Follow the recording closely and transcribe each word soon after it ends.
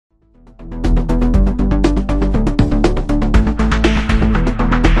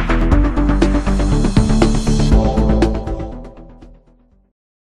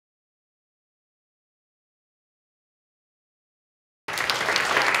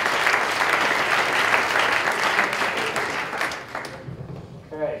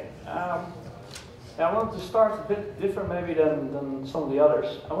I want to start a bit different maybe than some of the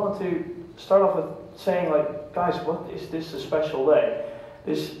others. I want to start off with saying, like, guys, what is this a special day?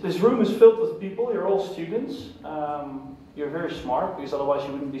 This room is filled with people. You're all students. You're very smart, because otherwise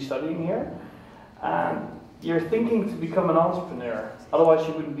you wouldn't be studying here. And you're thinking to become an entrepreneur. Otherwise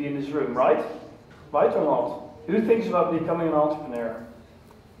you wouldn't be in this room, right? Right or not? Who thinks about becoming an entrepreneur?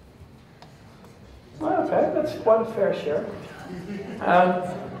 Okay, that's quite a fair share.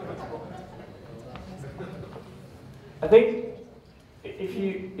 I think if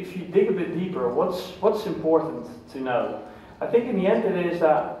you dig a bit deeper, what's important to know? I think in the end it is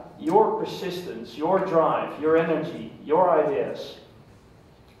that your persistence, your drive, your energy, your ideas,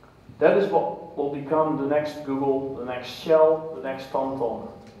 that is what will become the next Google, the next Shell, the next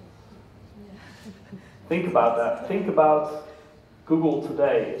TomTom. Think about that. Think about Google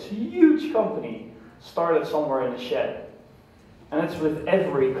today. It's a huge company, started somewhere in a shed. And it's with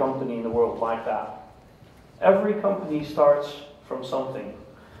every company in the world like that. Every company starts from something.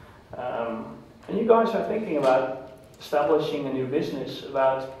 And you guys are thinking about establishing a new business,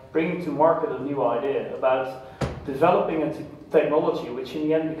 about bringing to market a new idea, about developing a technology which in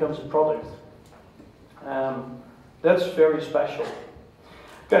the end becomes a product. That's very special.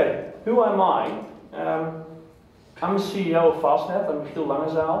 Okay, who am I? I'm the CEO of FastNED. I'm Michiel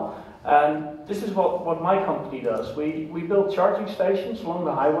Langezaal. And this is what my company does. We build charging stations along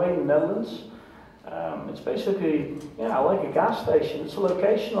the highway in the Netherlands. It's basically, like a gas station. It's a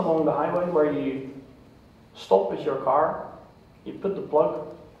location along the highway where you stop with your car, you put the plug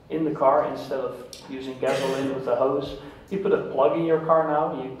in the car instead of using gasoline with a hose. You put a plug in your car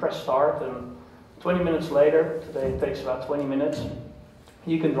now, you press start, and 20 minutes later, today it takes about 20 minutes,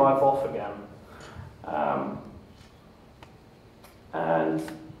 you can drive off again. And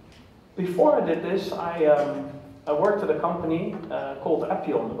before I did this, I worked at a company called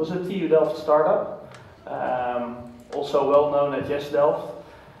Appion. It was a TU Delft startup, also well known at Delft.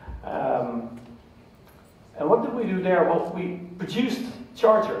 And what did we do there? Well, we produced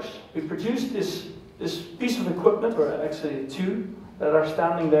chargers. We produced this piece of equipment, or actually two that are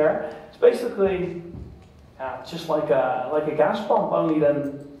standing there. It's basically just like a gas pump, only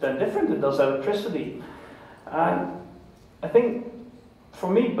then different. It does electricity. And I think for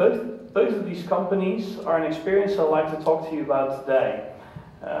me, both of these companies are an experience I'd like to talk to you about today.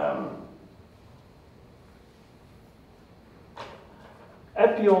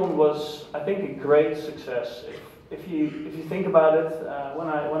 Appion was, I think, a great success. If you think about it, when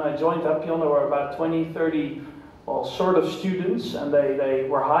I joined Appion, there were about 20, 30, well, sort of students, and they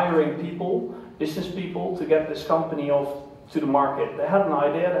were hiring people, business people, to get this company off to the market. They had an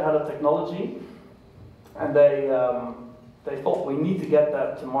idea, they had a technology, and they thought, we need to get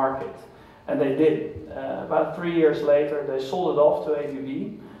that to market. And they did. About 3 years later, they sold it off to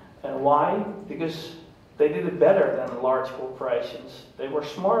ABB. And why? Because they did it better than the large corporations. They were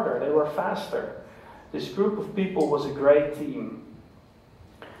smarter, they were faster. This group of people was a great team.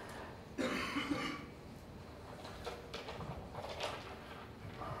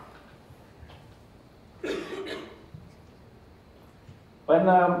 When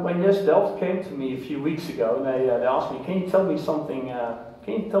Delft came to me a few weeks ago, and they asked me, can you tell me something?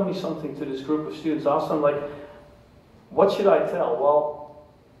 Can you tell me something to this group of students? I asked them, like, what should I tell? Well,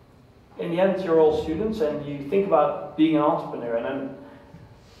 in the end, you're all students, and you think about being an entrepreneur, and then,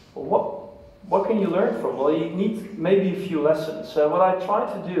 well, what can you learn from? Well, you need maybe a few lessons. So what I try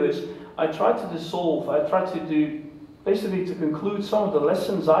to do is, I try to basically to conclude some of the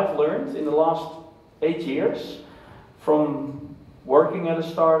lessons I've learned in the last 8 years from working at a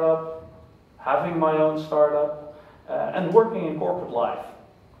startup, having my own startup, and working in corporate life.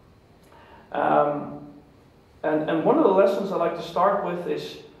 And one of the lessons I like to start with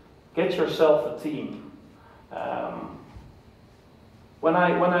is get yourself a team. When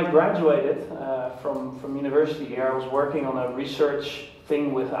I graduated from university here, I was working on a research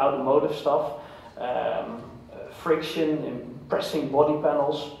thing with automotive stuff, friction and pressing body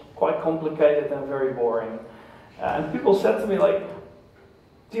panels, quite complicated and very boring. And people said to me, like,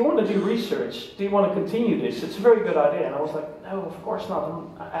 do you want to do research? Do you want to continue this? It's a very good idea. And I was like, no, of course not.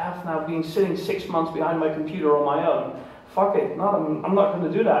 I have now been sitting 6 months behind my computer on my own. Fuck it, I'm not going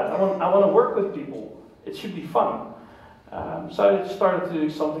to do that. I want to work with people. It should be fun. So I started to do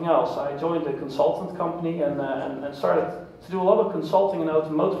something else. I joined a consultant company and started to do a lot of consulting in the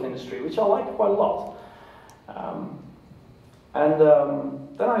automotive industry, which I like quite a lot.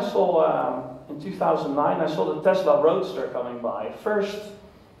 Then I saw, in 2009, I saw the Tesla Roadster coming by. First,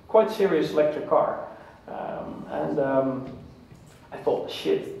 quite serious electric car. I thought,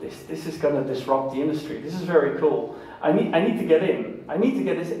 shit, this is going to disrupt the industry. This is very cool. I need to get in. I need to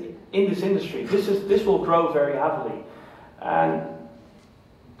get in this industry. This will grow very heavily. And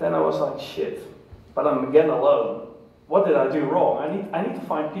then I was like, shit, but I'm again alone. What did I do wrong? I need to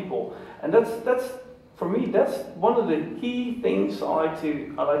find people. And that's for me, that's one of the key things I like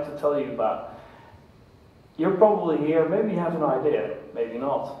to tell you about. You're probably here, maybe you have an idea, maybe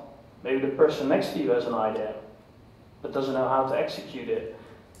not. Maybe the person next to you has an idea, but doesn't know how to execute it.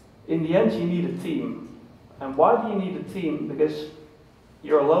 In the end, you need a team. And why do you need a team? Because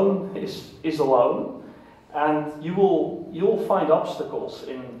you're alone is alone, and you'll find obstacles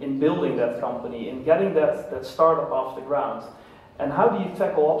in building that company, in getting that startup off the ground. And how do you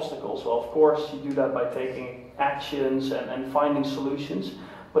tackle obstacles? Well, of course, you do that by taking actions and finding solutions.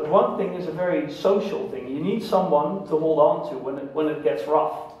 But one thing is a very social thing. You need someone to hold on to when it gets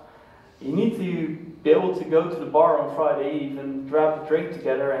rough. You need to be able to go to the bar on Friday Eve and grab a drink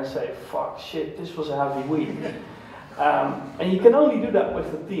together and say, fuck, shit, this was a heavy week. And you can only do that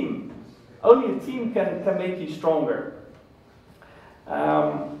with a team. Only a team can make you stronger.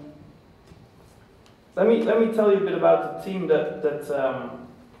 Let me tell you a bit about the team that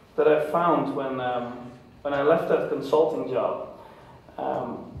I found when I left that consulting job.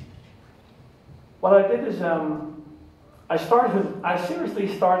 What I did is I seriously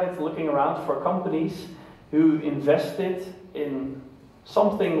started looking around for companies who invested in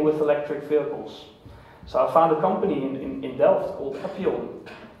something with electric vehicles. So I found a company in Delft called Appion.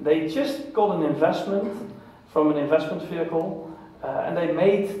 They just got an investment from an investment vehicle, and they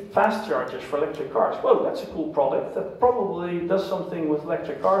made fast chargers for electric cars. Whoa, that's a cool product. That probably does something with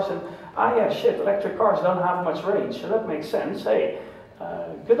electric cars. And yeah, shit, electric cars don't have much range, so that makes sense. Hey,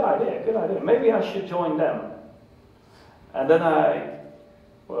 good idea, good idea. Maybe I should join them. And then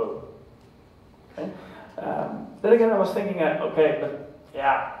whoa. Okay. Then again, I was thinking, okay, but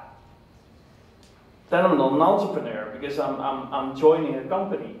yeah. Then I'm not an entrepreneur because I'm joining a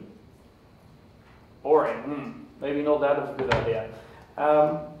company. Boring. Maybe not that of a good idea.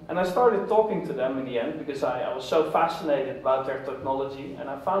 And I started talking to them in the end because I was so fascinated about their technology, and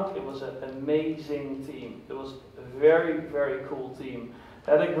I found it was an amazing team. It was a very, very cool team.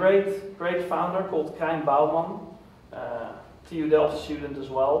 They had a great founder called Krijn Bouwman, TU Delft student as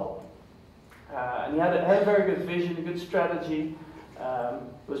well. And he had a very good vision, a good strategy.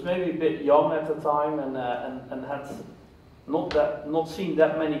 Was maybe a bit young at the time and had not seen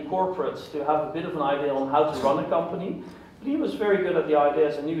that many corporates to have a bit of an idea on how to run a company. But he was very good at the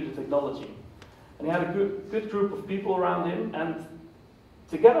ideas and knew the technology. And he had a good group of people around him, and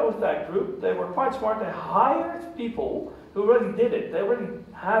together with that group, they were quite smart. They hired people who already did it. They already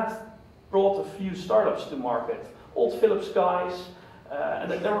had brought a few startups to market, old Philips guys,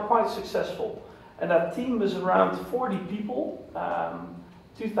 and they were quite successful. And that team was around 40 people,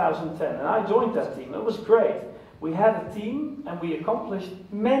 2010, and I joined that team. It was great. We had a team and we accomplished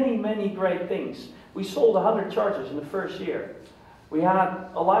many great things. We sold 100 chargers in the first year. We had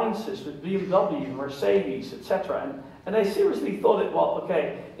alliances with BMW, Mercedes, etc. And they seriously thought it, well,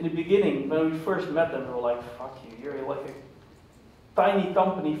 okay, in the beginning, when we first met them, they were like, fuck you, you're like a tiny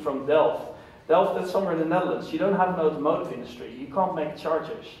company from Delft. Delft, that's somewhere in the Netherlands. You don't have an automotive industry. You can't make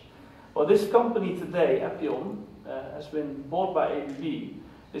chargers. Well, this company today, Appion, has been bought by ABB.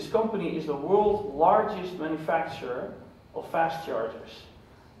 This company is the world's largest manufacturer of fast chargers.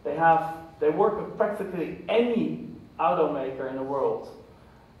 They work with practically any automaker in the world.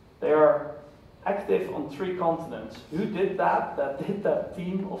 They are active on 3 continents. Who did that? That did that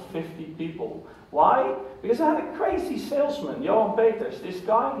team of 50 people. Why? Because I had a crazy salesman, Johan Peters. This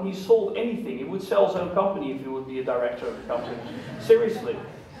guy, he sold anything. He would sell his own company if he would be a director of the company. Seriously.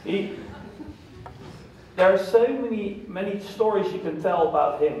 There are so many stories you can tell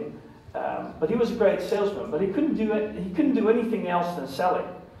about him, but he was a great salesman. But he couldn't do anything else than selling.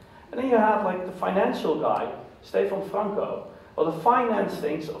 And then you have like the financial guy, Stefan Franco. Well, the finance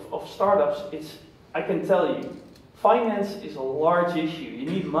things of startups, I can tell you, finance is a large issue. You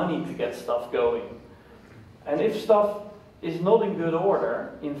need money to get stuff going, and if stuff is not in good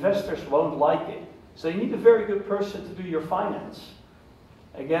order, investors won't like it. So you need a very good person to do your finance.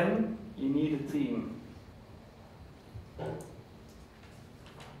 Again, you need a team.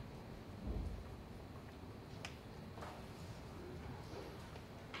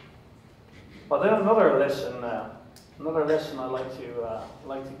 But then another lesson I like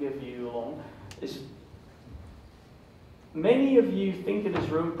to give you along is, many of you think in this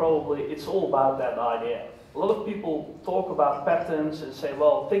room probably it's all about that idea. A lot of people talk about patents and say,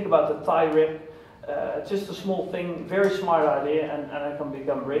 well, think about the tie rip. Just a small thing, very smart idea, and I can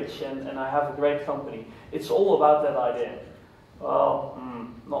become rich and I have a great company. It's all about that idea. Well,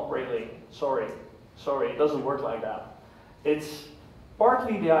 not really. Sorry, it doesn't work like that.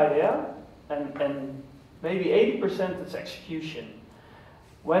 partly the idea, and maybe 80% is execution.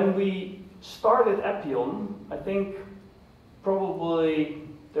 When we started Appion, I think probably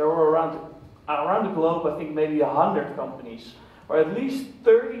there were around the globe, I think maybe 100 companies, or at least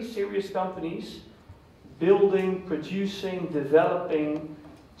 30 serious companies building, producing, developing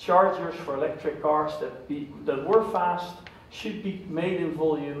chargers for electric cars that were fast, should be made in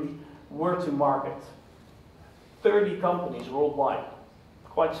volume, were to market. 30 companies worldwide,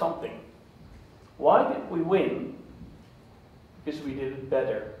 quite something. Why did we win? Because we did it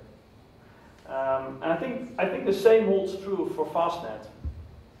better. And I think the same holds true for FastNED.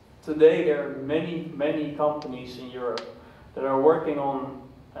 Today there are many, many companies in Europe that are working on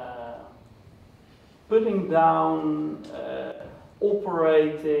putting down,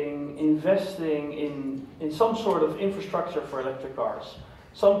 operating, investing in some sort of infrastructure for electric cars.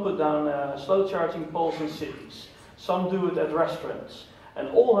 Some put down slow charging poles in cities. Some do it at restaurants. And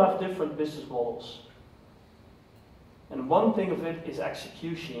all have different business models. And one thing of it is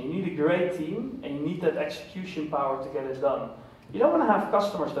execution. You need a great team, and you need that execution power to get it done. You don't want to have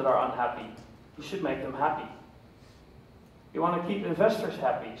customers that are unhappy. You should make them happy. You want to keep investors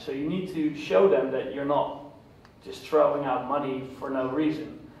happy, so you need to show them that you're not just throwing out money for no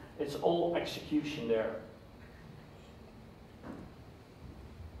reason. It's all execution there.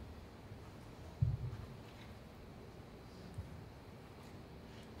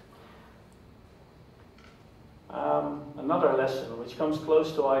 Another lesson, which comes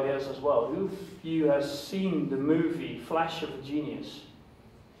close to ideas as well. Who of you has seen the movie Flash of a Genius?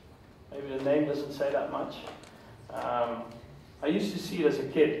 Maybe the name doesn't say that much. I used to see it as a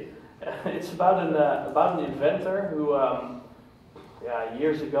kid. It's about an inventor who,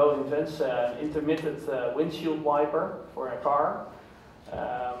 years ago, invents an intermittent windshield wiper for a car,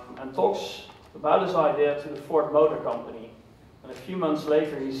 and talks about his idea to the Ford Motor Company. And a few months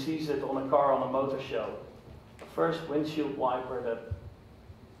later, he sees it on a car on a motor show. First windshield wiper that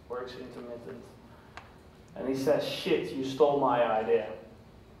works intermittent. And he says, shit, you stole my idea.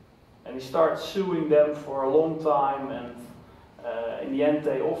 And he starts suing them for a long time, and in the end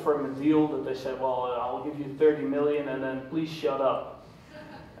they offer him a deal that they said, well, I'll give you 30 million and then please shut up.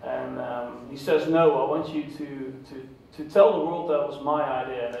 And he says, no, I want you to tell the world that was my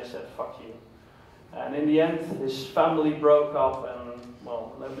idea. And they said, fuck you. And in the end, his family broke up, and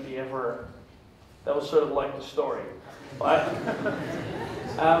well, nobody ever. That was sort of like the story. But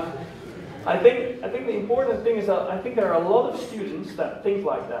I think the important thing is that I think there are a lot of students that think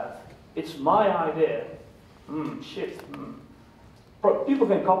like that. It's my idea. People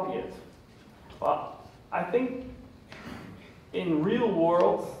can copy it. But I think in real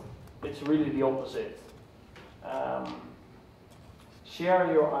world, it's really the opposite.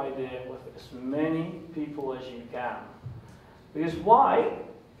 Share your idea with as many people as you can. Because why?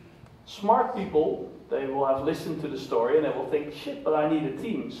 Smart people, they will have listened to the story and they will think, shit, but I need a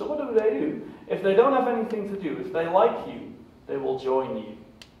team. So what do? If they don't have anything to do, if they like you, they will join you.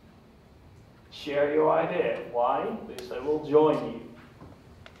 Share your idea. Why? Because they will join you.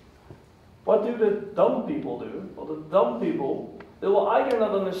 What do the dumb people do? Well, the dumb people, they will either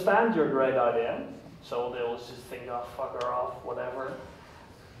not understand your great idea, so they will just think, oh, fuck her off, whatever.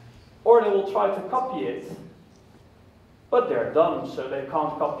 Or they will try to copy it, but they're dumb, so they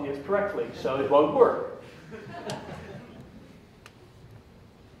can't copy it correctly, so it won't work.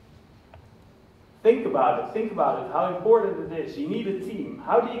 Think about it, how important it is. You need a team.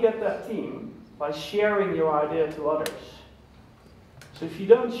 How do you get that team? By sharing your idea to others. So if you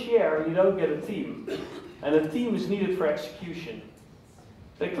don't share, you don't get a team. And a team is needed for execution.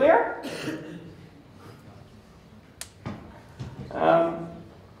 Is that clear?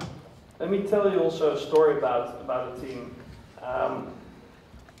 Let me tell you also a story about a team.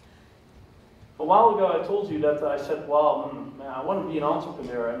 A while ago I told you that I said, well, I want to be an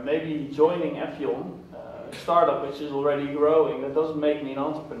entrepreneur, and maybe joining Appion, a startup which is already growing, that doesn't make me an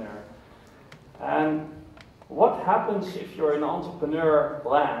entrepreneur. And what happens if you're in entrepreneur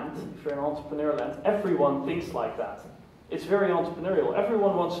land? Everyone thinks like that. It's very entrepreneurial.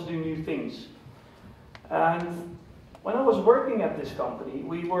 Everyone wants to do new things. And when I was working at this company,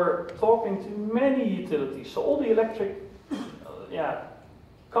 we were talking to many utilities. So all the electric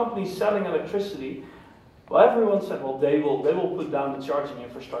companies selling electricity, well, everyone said, well, they will put down the charging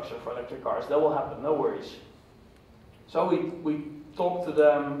infrastructure for electric cars. That will happen, no worries. So we talked to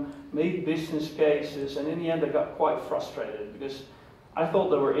them, made business cases, and in the end I got quite frustrated because I thought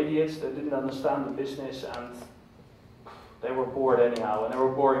they were idiots, they didn't understand the business, and they were bored anyhow, and they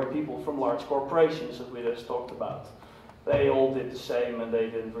were boring people from large corporations, as we just talked about. They all did the same, and they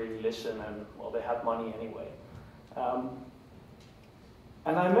didn't really listen, and well, they had money anyway.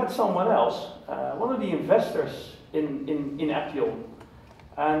 And I met someone else, one of the investors in Appion.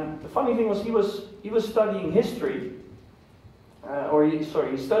 And the funny thing was, he was studying history, he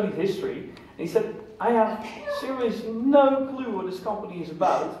studied history, and he said, I have seriously no clue what this company is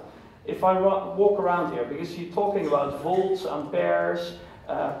about if I walk around here, because you're talking about volts, amperes,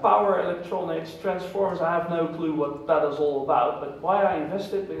 power electronics, transformers. I have no clue what that is all about, but why I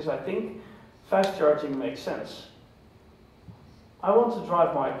invested, because I think fast charging makes sense. I want to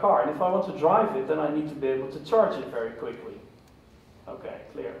drive my car, and if I want to drive it, then I need to be able to charge it very quickly. Okay,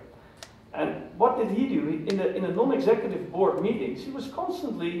 clear. And what did he do? In the non-executive board meetings, he was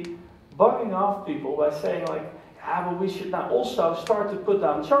constantly bugging off people by saying like, yeah, but we should now also start to put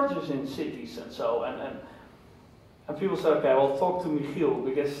down chargers in cities and so, and people said, okay, well, talk to Michiel,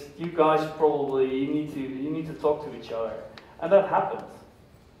 because you guys probably, you need to talk to each other. And that happened.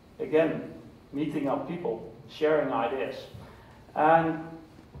 Again, meeting up people, sharing ideas. And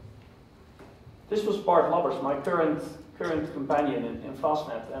this was Bart Labbers, my current companion in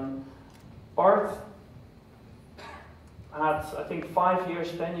FastNED. And Bart had, I think, 5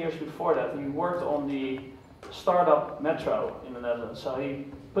 years, 10 years before that, he worked on the startup Metro in the Netherlands. So he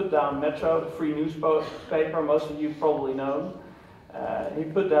put down Metro, the free newspaper, most of you probably know. He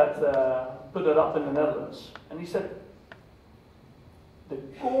put that up in the Netherlands. And he said, the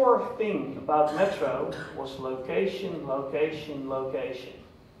core thing about Metro was location, location, location.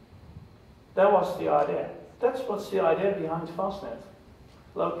 That was the idea. That's what's the idea behind FastNED.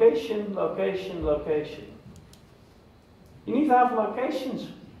 Location, location, location. You need to have locations,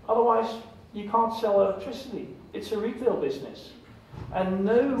 otherwise you can't sell electricity. It's a retail business. And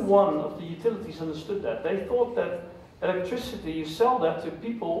no one of the utilities understood that. They thought that electricity, you sell that to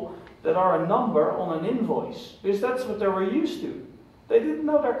people that are a number on an invoice, because that's what they were used to. They didn't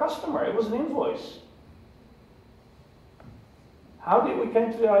know their customer, it was an invoice. How did we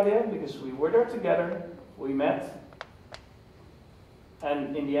come to the idea? Because we were there together, we met,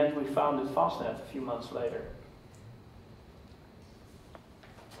 and in the end we founded FastNED a few months later.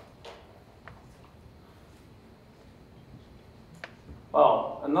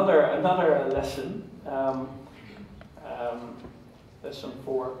 Well, another lesson, lesson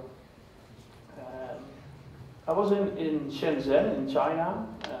 4. I was in Shenzhen in China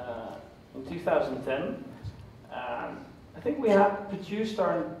in 2010. I think we had produced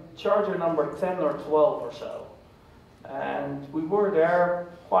our charger number 10 or 12 or so. And we were there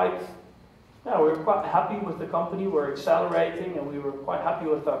we were quite happy with the company, we were accelerating, and we were quite happy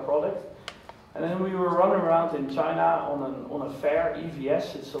with our product. And then we were running around in China on a fair,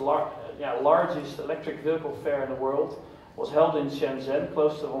 EVS, it's the largest electric vehicle fair in the world. It was held in Shenzhen,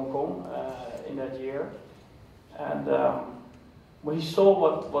 close to Hong Kong, in that year. And we saw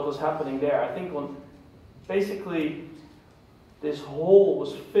what was happening there. I think basically this hall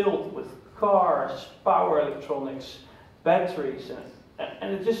was filled with cars, power electronics, batteries,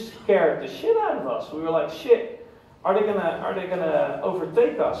 and it just scared the shit out of us. We were like, shit, are they gonna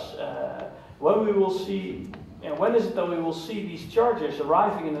overtake us? When is it that we will see these chargers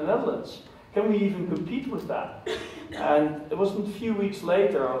arriving in the Netherlands? Can we even compete with that? And it wasn't a few weeks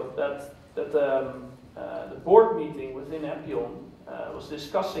later that the board meeting within Appion was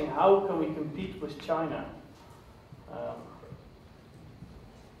discussing how can we compete with China.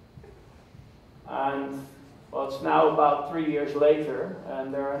 And well, it's now about 3 years later,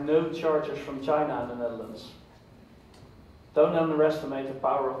 and there are no chargers from China in the Netherlands. Don't underestimate the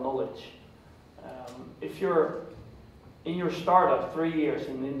power of knowledge. If you're in your startup 3 years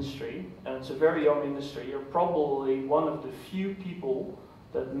in the industry, and it's a very young industry, you're probably one of the few people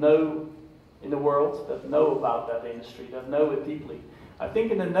that know in the world that know about that industry, that know it deeply. I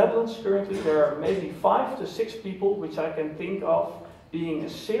think in the Netherlands currently there are maybe 5 to 6 people which I can think of being a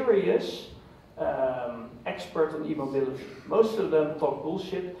serious expert on e-mobility. Most of them talk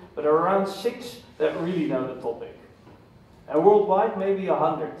bullshit, but there are around 6 that really know the topic. And worldwide maybe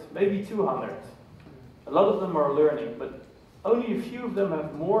 100, maybe 200. A lot of them are learning, but only a few of them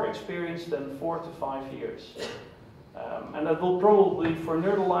have more experience than 4 to 5 years. And that will probably, for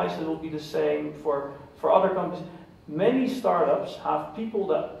Nerdalize, it will be the same for other companies. Many startups have people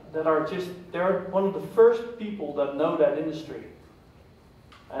that are they're one of the first people that know that industry.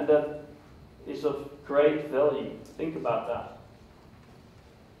 And that is of great value. Think about that.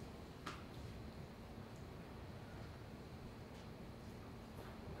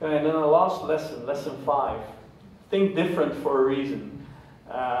 Okay, and then the last lesson, lesson 5. Think different for a reason.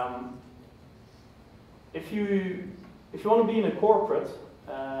 If you want to be in a corporate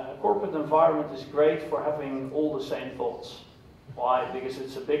environment is great for having all the same thoughts. Why? Because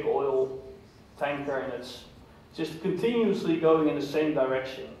it's a big oil tanker and it's just continuously going in the same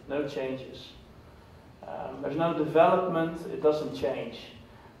direction, no changes. There's no development, it doesn't change.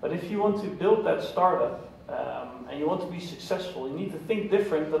 But if you want to build that startup and you want to be successful, you need to think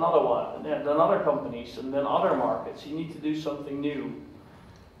different than other companies and than other markets. You need to do something new.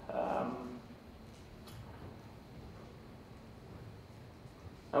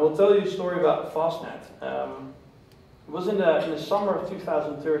 I will tell you a story about FastNED. It was in the summer of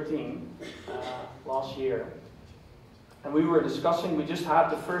 2013, last year, and we were discussing, we just had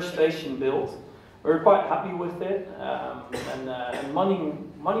the first station built. We were quite happy with it, and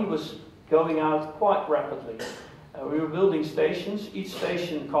money was going out quite rapidly. We were building stations. Each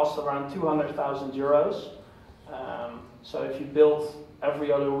station cost around 200,000 euros. So if you built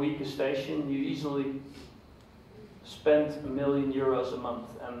every other week a station, you easily spent €1 million a month,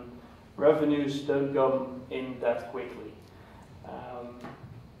 and revenues don't come in that quickly.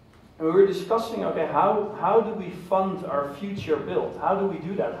 And we were discussing, okay, how do we fund our future build? How do we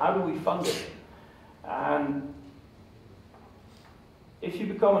do that? How do we fund it? And if you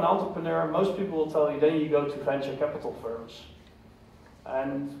become an entrepreneur, most people will tell you, then you go to venture capital firms.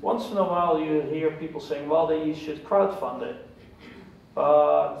 And once in a while you hear people saying, well, then you should crowdfund it.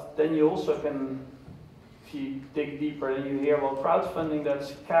 But then you also can, if you dig deeper, then you hear, well, crowdfunding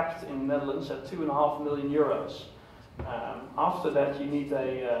that's capped in the Netherlands at 2.5 million euros. After that you need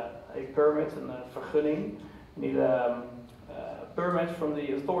a permit and a vergunning. You need a permit from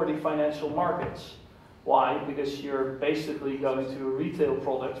the Authority Financial Markets. Why? Because you're basically going to a retail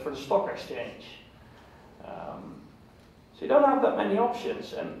product for the stock exchange. So you don't have that many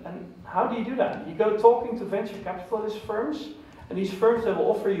options. And how do you do that? You go talking to venture capitalist firms, and these firms, they will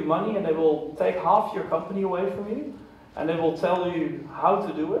offer you money and they will take half your company away from you, and they will tell you how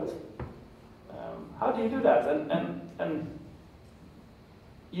to do it. How do you do that? And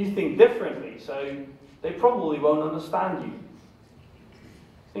you think differently, so they probably won't understand you.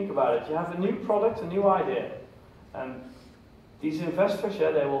 Think about it. You have a new product, a new idea. And these investors,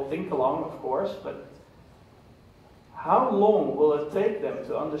 yeah, they will think along, of course, but how long will it take them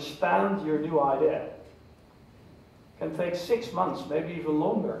to understand your new idea? It can take 6 months, maybe even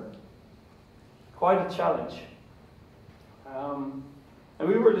longer. Quite a challenge. And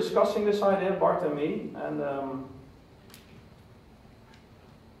we were discussing this idea, Bart and me, and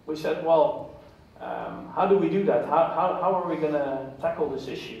we said, well, how do we do that? How are we going to tackle this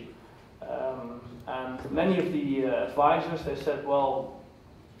issue? And many of the advisors, they said, well,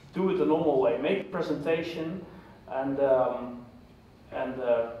 do it the normal way. Make a presentation and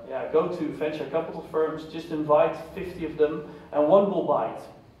yeah, go to venture capital firms, just invite 50 of them, and one will bite.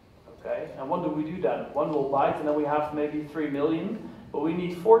 Okay? And what do we do then? One will bite, and then we have maybe 3 million, but we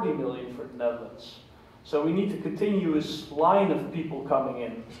need 40 million for the Netherlands. So we need a continuous line of people coming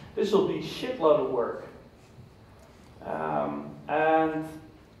in. This will be a shitload of work. And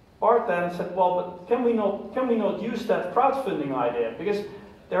Bart then said, well, but can we not use that crowdfunding idea? Because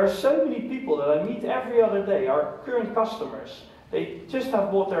there are so many people that I meet every other day, our current customers. They just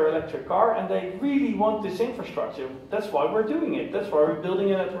have bought their electric car and they really want this infrastructure. That's why we're doing it. That's why we're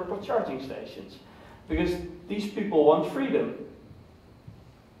building a network of charging stations. Because these people want freedom.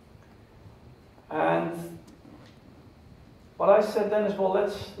 And what I said then is, well,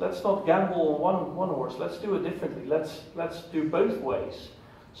 let's not gamble on one horse. Let's do it differently. Let's do both ways.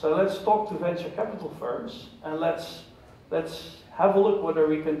 So let's talk to venture capital firms and let's have a look whether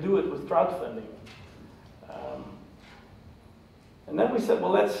we can do it with crowdfunding. And then we said,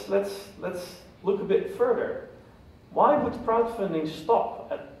 well, let's look a bit further. Why would crowdfunding stop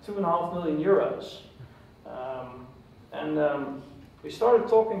at 2.5 million euros? We started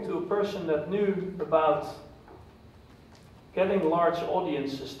talking to a person that knew about getting large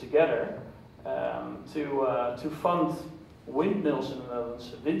audiences together to fund windmills in the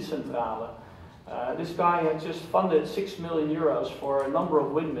Netherlands, windcentrale. This guy had just funded 6 million euros for a number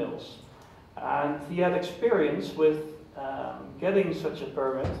of windmills. And he had experience with getting such a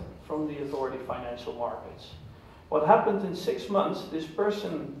permit from the Authority Financial Markets. What happened in 6 months, this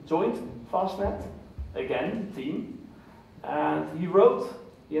person joined FastNED, again, team, and he wrote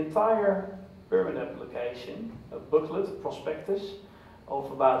the entire permit application, a booklet, a prospectus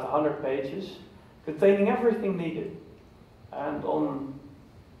of about 100 pages, containing everything needed. And on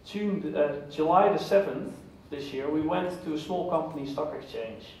July the 7th this year, we went to a small company stock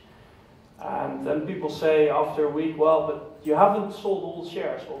exchange. And then people say after a week, well, but you haven't sold all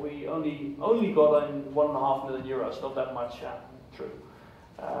shares. Well, we only got in 1.5 million euros, not that much, yeah, true.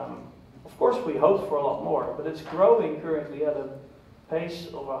 Of course, we hoped for a lot more, but it's growing currently at a pace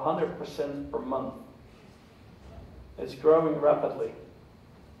of 100% per month. It's growing rapidly.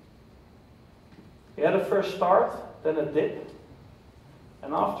 We had a first start, then a dip,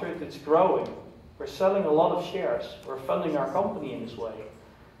 and after it, it's growing. We're selling a lot of shares. We're funding our company in this way.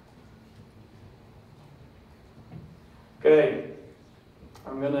 Okay,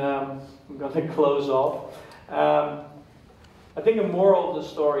 I'm gonna close off. I think the moral of the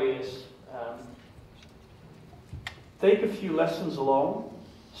story is take a few lessons along.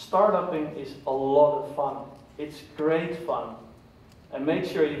 Startupping is a lot of fun. It's great fun. And make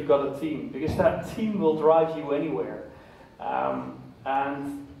sure you've got a team, because that team will drive you anywhere.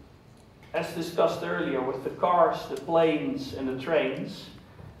 And as discussed earlier with the cars, the planes, and the trains,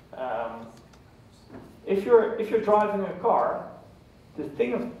 if you're driving a car, the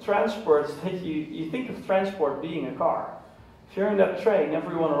thing of transport is that you think of transport being a car. If you're in that train,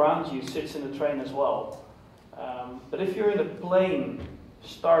 everyone around you sits in the train as well. But if you're in a plane,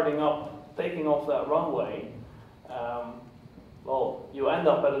 starting up, taking off that runway, well, you end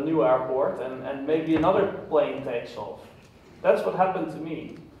up at a new airport and maybe another plane takes off. That's what happened to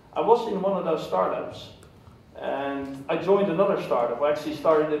me. I was in one of those startups and I joined another startup. I actually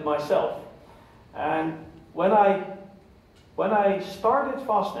started it myself. And when I started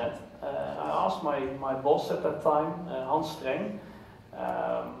FastNED, I asked my boss at that time, Hans Streng,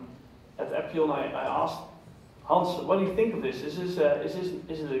 at Eppion, I asked, Hans, what do you think of this? Is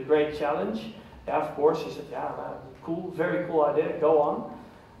it a great challenge? Yeah, of course. He said, yeah, cool, very cool idea, go on.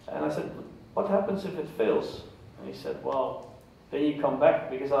 And I said, what happens if it fails? And he said, well, then you come back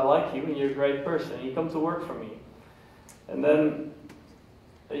because I like you and you're a great person and you come to work for me. And then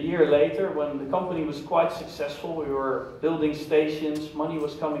a year later, when the company was quite successful, we were building stations, money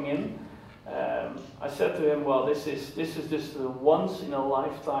was coming in. I said to him, well, this is just a once in a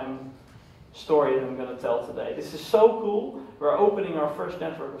lifetime story that I'm going to tell today. This is so cool. We're opening our first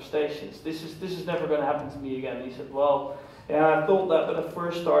network of stations. This is never going to happen to me again. And he said, well, yeah, I thought that with the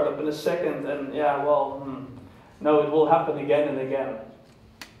first startup and the second, and yeah, well, no, it will happen again and again.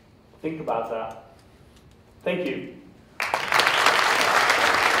 Think about that. Thank you.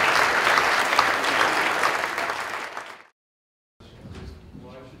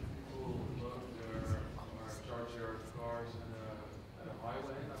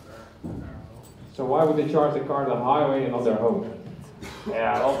 So why would they charge the car at the highway and not their home?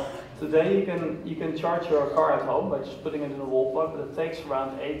 Yeah, well, today you can charge your car at home by just putting it in a wall plug, but it takes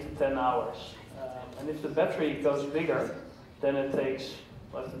around 8 to 10 hours. And if the battery goes bigger, then it takes,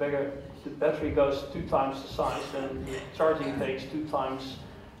 well, if the battery goes 2 times the size, then the charging takes 2 times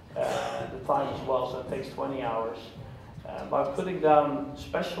the time as well, so it takes 20 hours. By putting down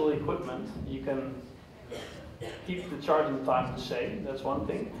special equipment, you can keep the charging time the same, that's one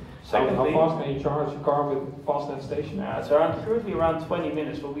thing. Secondly, how fast can you charge a car with FastNED station? It's currently around 20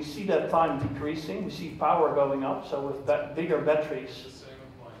 minutes, but we see that time decreasing. We see power going up, so with bigger batteries.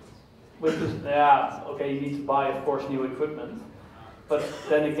 With this, yeah, okay, you need to buy, of course, new equipment. But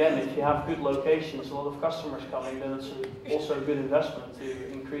then again, if you have good locations, a lot of customers coming, then it's also a good investment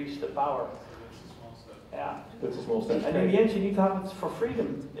to increase the power. Yeah. That's a small step. And in the end, you need to have it for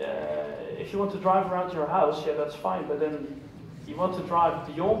freedom. If you want to drive around your house, yeah, that's fine, but then you want to drive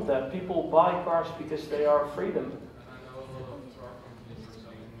beyond that. People buy cars because they are freedom. And I know a lot of car companies are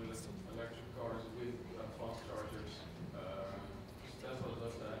selling electric cars with fast chargers. Tesla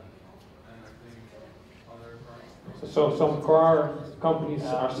does that, and I think other cars. So some car companies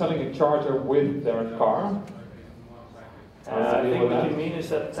are selling a charger with their car. I think what you mean is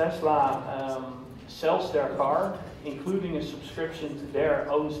that Tesla sells their car, including a subscription to their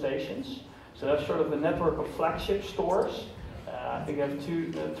own stations. So that's sort of a network of flagship stores. I think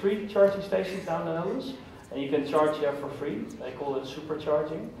they have 3 charging stations down in the Netherlands, and you can charge there for free. They call it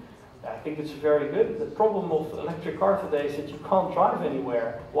supercharging. I think it's very good. The problem of electric car today is that you can't drive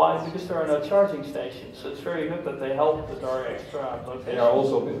anywhere. Why? Because there are no charging stations. So it's very good that they help with our extra locations. They are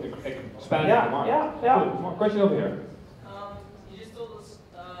also expanding the market. Yeah. Good. More question over here. You just told us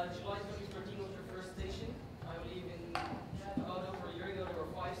July 2013 was your first station. I believe in about over a year ago there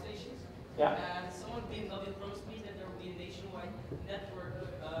were 5 stations. Yeah. And someone BMW promised me that there would be a nationwide network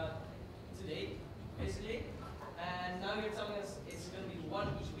today, basically. And now you're telling us it's going to be 1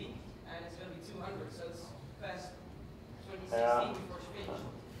 each week, and it's going to be 200. So it's past 2016 before it's finished.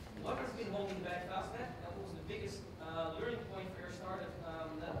 What has been holding back FastNED? And what was the biggest learning point for your startup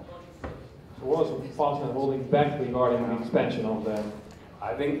that brought you through? So what was FastNED holding back regarding the expansion of the?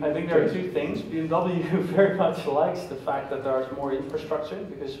 I think there are 2 things. BMW very much likes the fact that there is more infrastructure,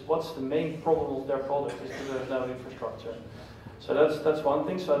 because what's the main problem of their product is that there's no infrastructure. So that's one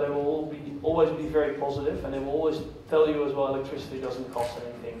thing. So they will always be very positive, and they will always tell you as well electricity doesn't cost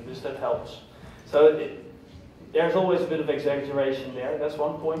anything, because that helps. So there's always a bit of exaggeration there. That's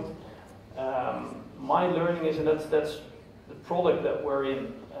one point. My learning is, and that's the product that we're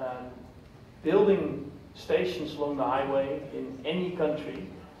in, building stations along the highway in any country.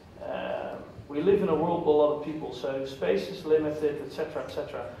 We live in a world with a lot of people, so space is limited, etc.,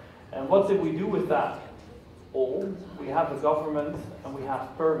 etc. And what did we do with that? We have a government and we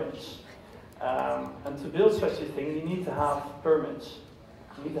have permits. And to build such a thing, you need to have permits.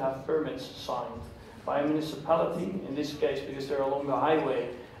 You need to have permits signed by a municipality, in this case, because they're along the highway,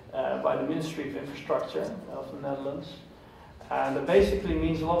 by the Ministry of Infrastructure of the Netherlands. And it basically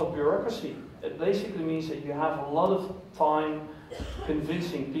means a lot of bureaucracy. It basically means that you have a lot of time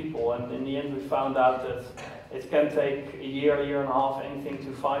convincing people, and in the end we found out that it can take a year and a half, anything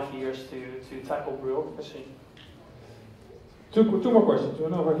to 5 years to tackle bureaucracy. Two more questions.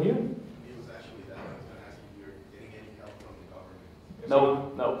 One over here.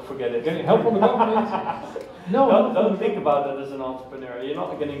 No, forget it. Getting help from the government? No. Don't think about that as an entrepreneur. You're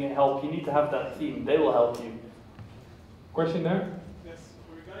not getting help. You need to have that team. They will help you. Question there? Yes,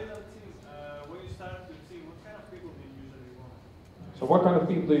 regarding that team, when you start the team, what kind of people do you usually want? So what kind of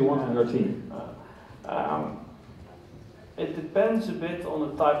people do you want on your team? It depends a bit on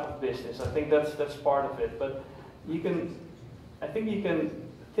the type of business. I think that's part of it. But I think you can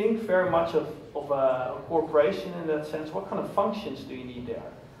think very much of a corporation in that sense. What kind of functions do you need there?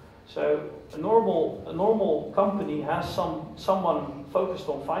 So a normal company has someone focused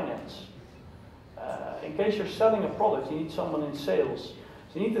on finance. In case you're selling a product, you need someone in sales.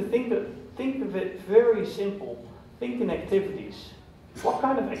 So you need to think of it very simple. Think in activities. What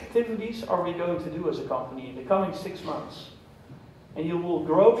kind of activities are we going to do as a company in the coming 6 months? And you will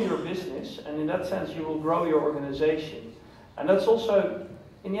grow your business, and in that sense you will grow your organization. And that's also,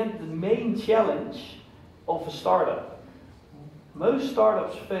 in the end, the main challenge of a startup. Most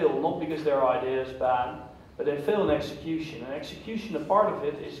startups fail not because their idea is bad, but they fail in execution. And execution, a part of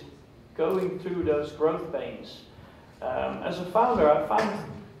it is going through those growth pains. As a founder, I found,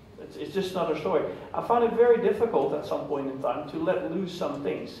 it's just another story, I found it very difficult at some point in time to let loose some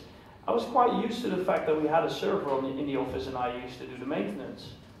things. I was quite used to the fact that we had a server in the office and I used to do the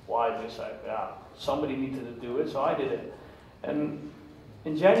maintenance. Why? Because somebody needed to do it, so I did it. And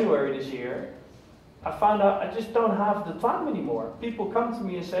in January this year, I found out I just don't have the time anymore. People come to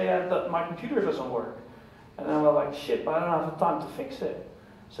me and say that my computer doesn't work. And then I'm like, shit, but I don't have the time to fix it.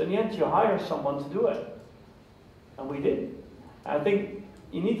 So in the end, you hire someone to do it. And we did. I think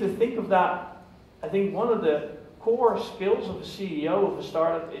you need to think of that. I think one of the core skills of a CEO of a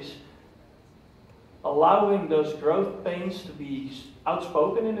startup is allowing those growth pains to be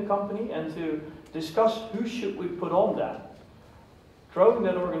outspoken in the company and to discuss who should we put on that. Growing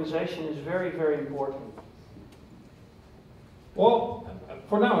that organization is very, very important. Well,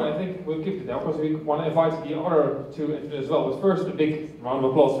 for now, I think we'll keep it there because we want to invite the other two as well. But first, a big round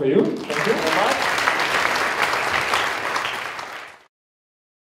of applause for you. Thank you very much.